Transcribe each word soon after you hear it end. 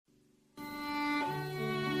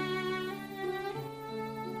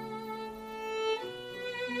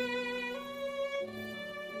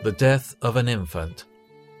The Death of an Infant.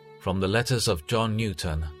 From the Letters of John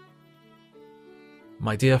Newton.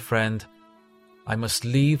 My dear friend, I must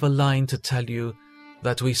leave a line to tell you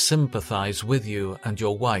that we sympathize with you and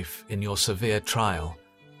your wife in your severe trial,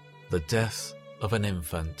 the death of an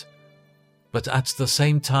infant. But at the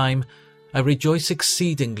same time, I rejoice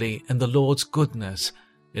exceedingly in the Lord's goodness,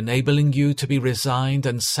 enabling you to be resigned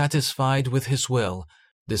and satisfied with His will,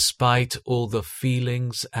 despite all the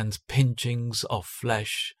feelings and pinchings of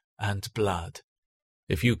flesh and blood.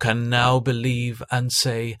 If you can now believe and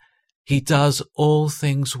say, He does all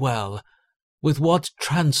things well, with what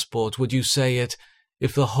transport would you say it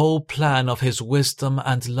if the whole plan of His wisdom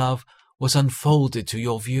and love was unfolded to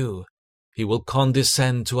your view? He will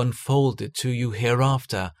condescend to unfold it to you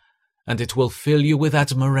hereafter, and it will fill you with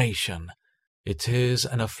admiration. It is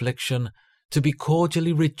an affliction to be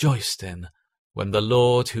cordially rejoiced in, when the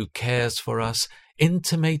Lord who cares for us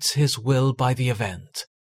intimates His will by the event.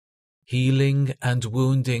 Healing and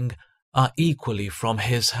wounding are equally from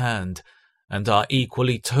His hand, and are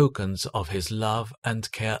equally tokens of His love and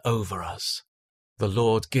care over us. The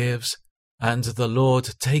Lord gives, and the Lord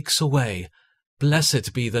takes away.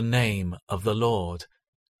 Blessed be the name of the Lord.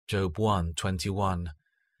 Job 1:21.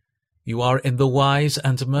 You are in the wise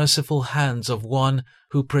and merciful hands of one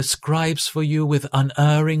who prescribes for you with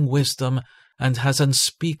unerring wisdom and has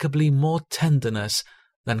unspeakably more tenderness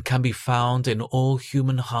than can be found in all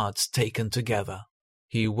human hearts taken together.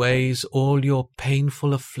 He weighs all your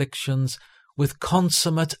painful afflictions with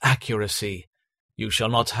consummate accuracy. You shall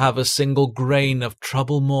not have a single grain of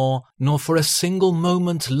trouble more, nor for a single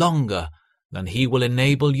moment longer, than He will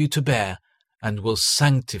enable you to bear, and will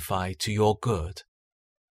sanctify to your good.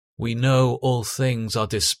 We know all things are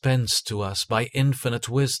dispensed to us by infinite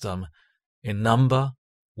wisdom, in number,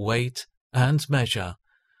 weight, and measure,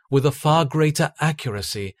 with a far greater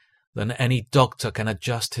accuracy than any doctor can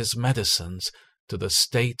adjust his medicines to the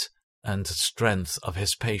state and strength of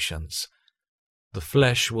his patients. The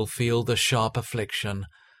flesh will feel the sharp affliction,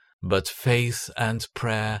 but faith and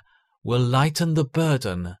prayer will lighten the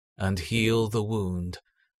burden and heal the wound.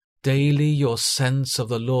 Daily your sense of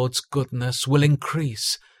the Lord's goodness will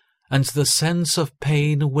increase, and the sense of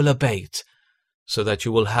pain will abate, so that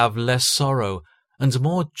you will have less sorrow and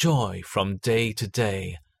more joy from day to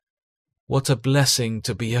day. What a blessing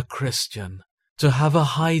to be a Christian, to have a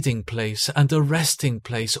hiding place and a resting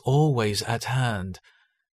place always at hand,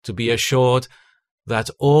 to be assured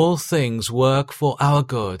that all things work for our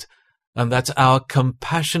good, and that our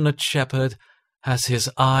compassionate Shepherd has His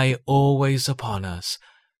eye always upon us,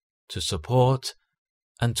 to support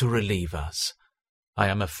and to relieve us. I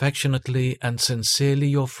am affectionately and sincerely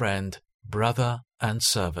your friend, brother and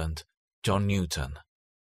servant, John Newton.